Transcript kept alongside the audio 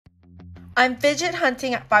I'm fidget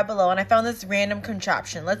hunting at Five Below and I found this random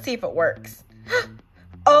contraption. Let's see if it works.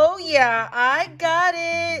 Oh yeah, I got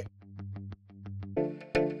it.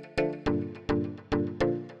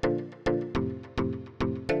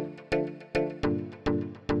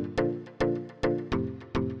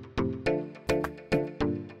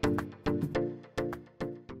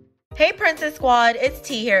 Hey Princess Squad, it's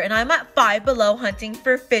T here and I'm at Five Below hunting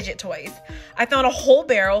for fidget toys. I found a whole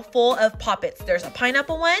barrel full of poppets. There's a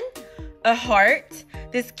pineapple one, a heart,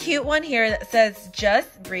 this cute one here that says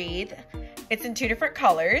just breathe. It's in 2 different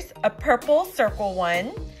colors, a purple circle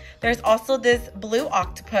one. There's also this blue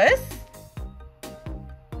octopus.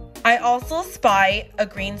 I also spy a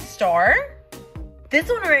green star. This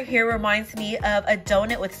one right here reminds me of a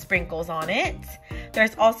donut with sprinkles on it.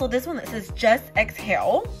 There's also this one that says just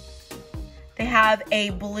exhale. They have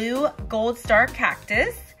a blue gold star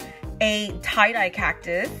cactus, a tie-dye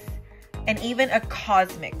cactus, and even a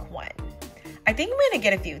cosmic one. I think I'm gonna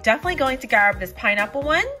get a few. Definitely going to grab this pineapple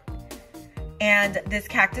one and this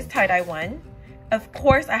cactus tie-dye one. Of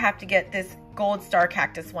course, I have to get this gold star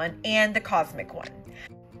cactus one and the cosmic one.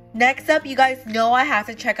 Next up, you guys know I have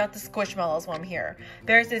to check out the squishmallows one here.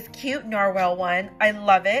 There's this cute narwhal one. I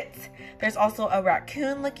love it. There's also a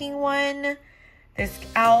raccoon looking one. This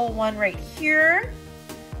owl one right here.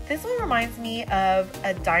 This one reminds me of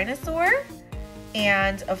a dinosaur.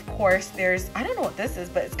 And of course there's, I don't know what this is,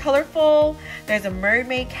 but it's colorful. There's a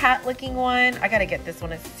mermaid cat looking one. I gotta get this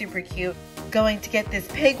one, it's super cute. Going to get this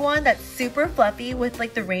pig one that's super fluffy with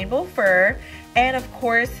like the rainbow fur. And of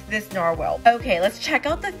course, this narwhal. Okay, let's check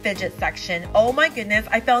out the fidget section. Oh my goodness,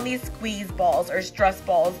 I found these squeeze balls or stress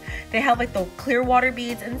balls. They have like the clear water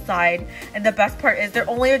beads inside. And the best part is they're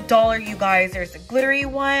only $1, you guys. There's a glittery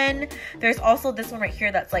one. There's also this one right here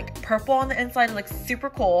that's like purple on the inside. It looks super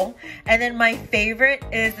cool. And then my favorite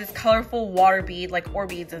is this colorful water bead, like ore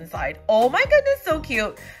beads inside. Oh my goodness, so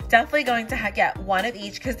cute. Definitely going to get one of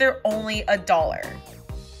each because they're only $1.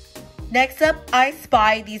 Next up, I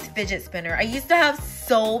spy these fidget spinner. I used to have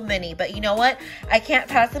so many, but you know what? I can't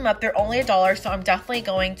pass them up. They're only $1, so I'm definitely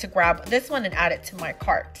going to grab this one and add it to my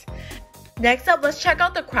cart. Next up, let's check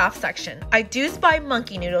out the craft section. I do spy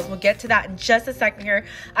monkey noodles. We'll get to that in just a second here.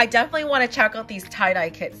 I definitely want to check out these tie-dye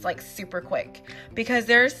kits like super quick because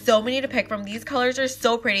there's so many to pick from. These colors are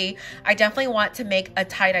so pretty. I definitely want to make a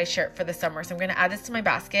tie-dye shirt for the summer, so I'm going to add this to my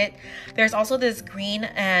basket. There's also this green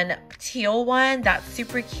and teal one that's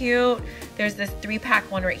super cute. There's this 3-pack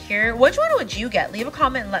one right here. Which one would you get? Leave a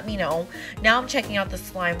comment and let me know. Now I'm checking out the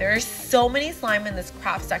slime. There's so many slime in this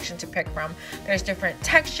craft section to pick from. There's different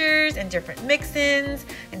textures and different mix-ins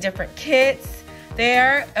and different kits. They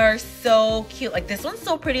are so cute. Like this one's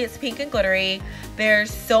so pretty. It's pink and glittery. There's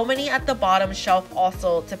so many at the bottom shelf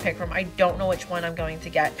also to pick from. I don't know which one I'm going to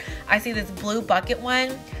get. I see this blue bucket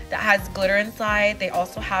one that has glitter inside. They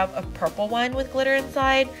also have a purple one with glitter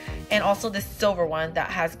inside and also this silver one that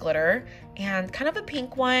has glitter and kind of a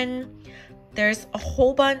pink one. There's a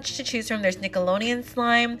whole bunch to choose from. There's Nickelodeon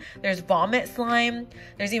slime. There's vomit slime.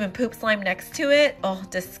 There's even poop slime next to it. Oh,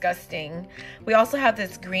 disgusting. We also have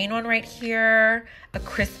this green one right here. A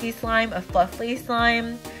crispy slime, a fluffy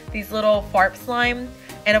slime. These little farp slime.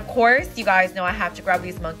 And of course, you guys know I have to grab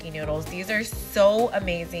these monkey noodles. These are so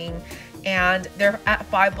amazing. And they're at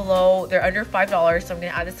Five Below. They're under $5, so I'm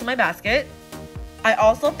going to add this to my basket. I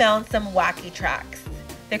also found some wacky tracks.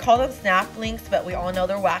 They call them snap links, but we all know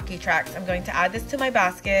they're wacky tracks. I'm going to add this to my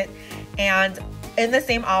basket. And in the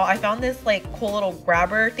same aisle, I found this like cool little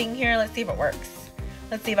grabber thing here. Let's see if it works.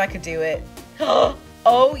 Let's see if I could do it.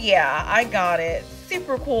 Oh yeah, I got it.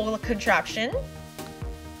 Super cool contraption.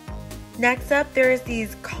 Next up, there's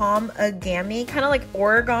these comagami, kind of like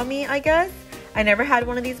origami, I guess. I never had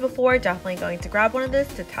one of these before. Definitely going to grab one of this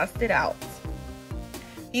to test it out.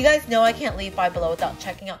 You guys know I can't leave Five Below without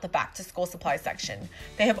checking out the back to school supply section.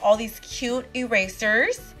 They have all these cute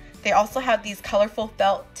erasers. They also have these colorful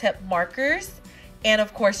felt tip markers and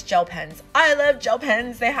of course gel pens. I love gel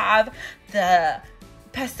pens. They have the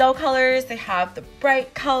pastel colors. They have the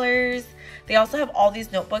bright colors. They also have all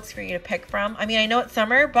these notebooks for you to pick from. I mean, I know it's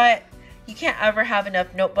summer, but you can't ever have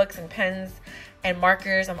enough notebooks and pens and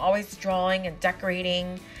markers. I'm always drawing and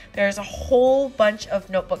decorating. There's a whole bunch of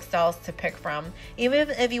notebook styles to pick from. Even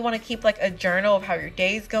if you want to keep like a journal of how your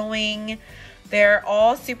day's going, they're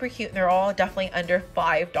all super cute and they're all definitely under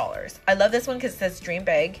 $5. I love this one because it says dream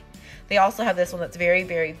big. They also have this one that's very,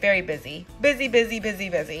 very, very busy. Busy, busy, busy,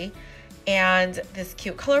 busy. And this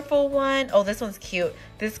cute colorful one. Oh, this one's cute.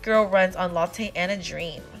 This girl runs on latte and a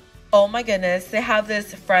dream. Oh my goodness. They have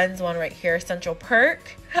this friends one right here, Central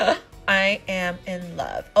Perk. I am in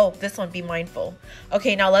love. Oh, this one, Be Mindful.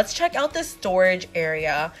 Okay, now let's check out the storage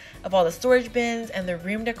area of all the storage bins and the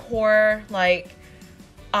room decor. Like,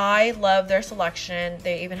 I love their selection.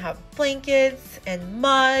 They even have blankets and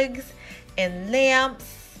mugs and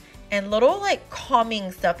lamps and little like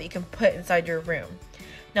calming stuff that you can put inside your room.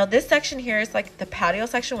 Now this section here is like the patio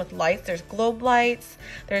section with lights. There's globe lights.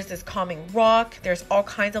 There's this calming rock. There's all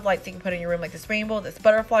kinds of lights you can put in your room, like this rainbow, this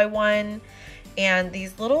butterfly one, and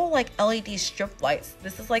these little like LED strip lights.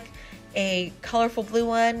 This is like a colorful blue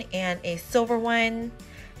one and a silver one.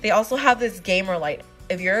 They also have this gamer light.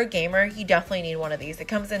 If you're a gamer, you definitely need one of these. It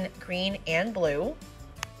comes in green and blue.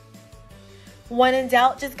 When in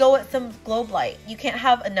doubt, just go with some globe light. You can't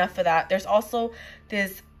have enough of that. There's also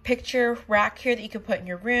this picture rack here that you can put in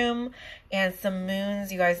your room and some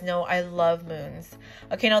moons. You guys know I love moons.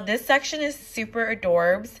 Okay, now this section is super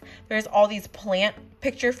adorbs. There's all these plant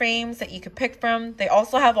picture frames that you could pick from. They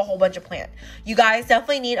also have a whole bunch of plant. You guys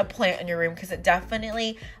definitely need a plant in your room because it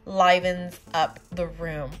definitely livens up the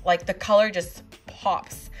room. Like the color just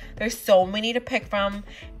pops. There's so many to pick from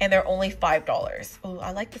and they're only $5. Oh,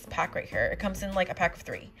 I like this pack right here. It comes in like a pack of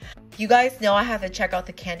 3. You guys know I have to check out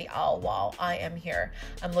the candy aisle while I am here.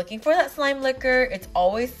 I'm looking for that slime liquor. It's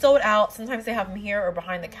always sold out. Sometimes they have them here or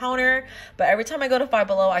behind the counter, but every time I go to Five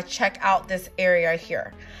Below, I check out this area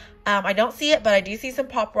here. I don't see it, but I do see some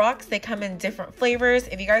Pop Rocks. They come in different flavors.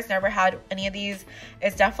 If you guys never had any of these,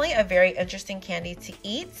 it's definitely a very interesting candy to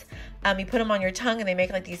eat. You put them on your tongue and they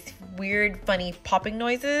make like these weird, funny popping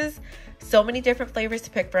noises. So many different flavors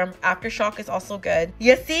to pick from. Aftershock is also good.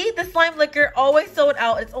 You see, the slime liquor always sold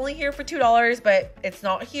out. It's only here for $2, but it's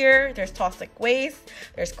not here. There's Toxic Waste.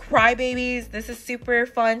 There's Crybabies. This is super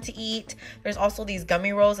fun to eat. There's also these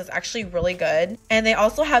gummy rolls. It's actually really good. And they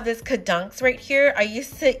also have this Kadunks right here. I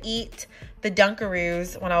used to eat the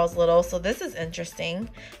Dunkaroos when I was little, so this is interesting.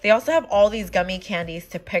 They also have all these gummy candies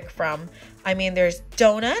to pick from. I mean, there's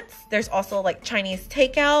donuts. There's also like Chinese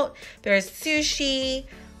takeout. There's sushi.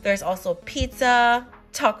 There's also pizza,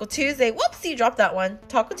 Taco Tuesday. Whoops, you dropped that one.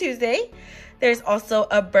 Taco Tuesday. There's also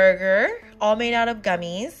a burger, all made out of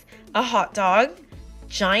gummies, a hot dog,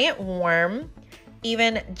 giant worm,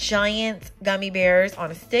 even giant gummy bears on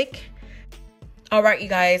a stick. All right, you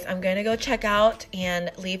guys, I'm going to go check out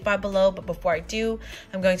and leave Five Below. But before I do,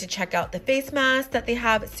 I'm going to check out the face mask that they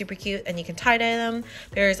have. It's super cute and you can tie-dye them.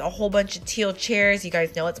 There's a whole bunch of teal chairs. You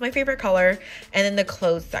guys know it's my favorite color. And then the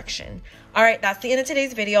clothes section. All right, that's the end of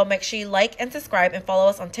today's video. Make sure you like and subscribe and follow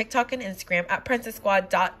us on TikTok and Instagram at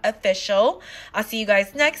princesssquad.official. I'll see you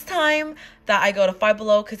guys next time that I go to Five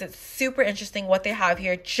Below because it's super interesting what they have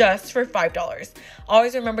here just for $5.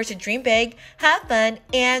 Always remember to dream big, have fun,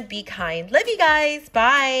 and be kind. Love you guys.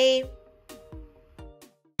 Bye.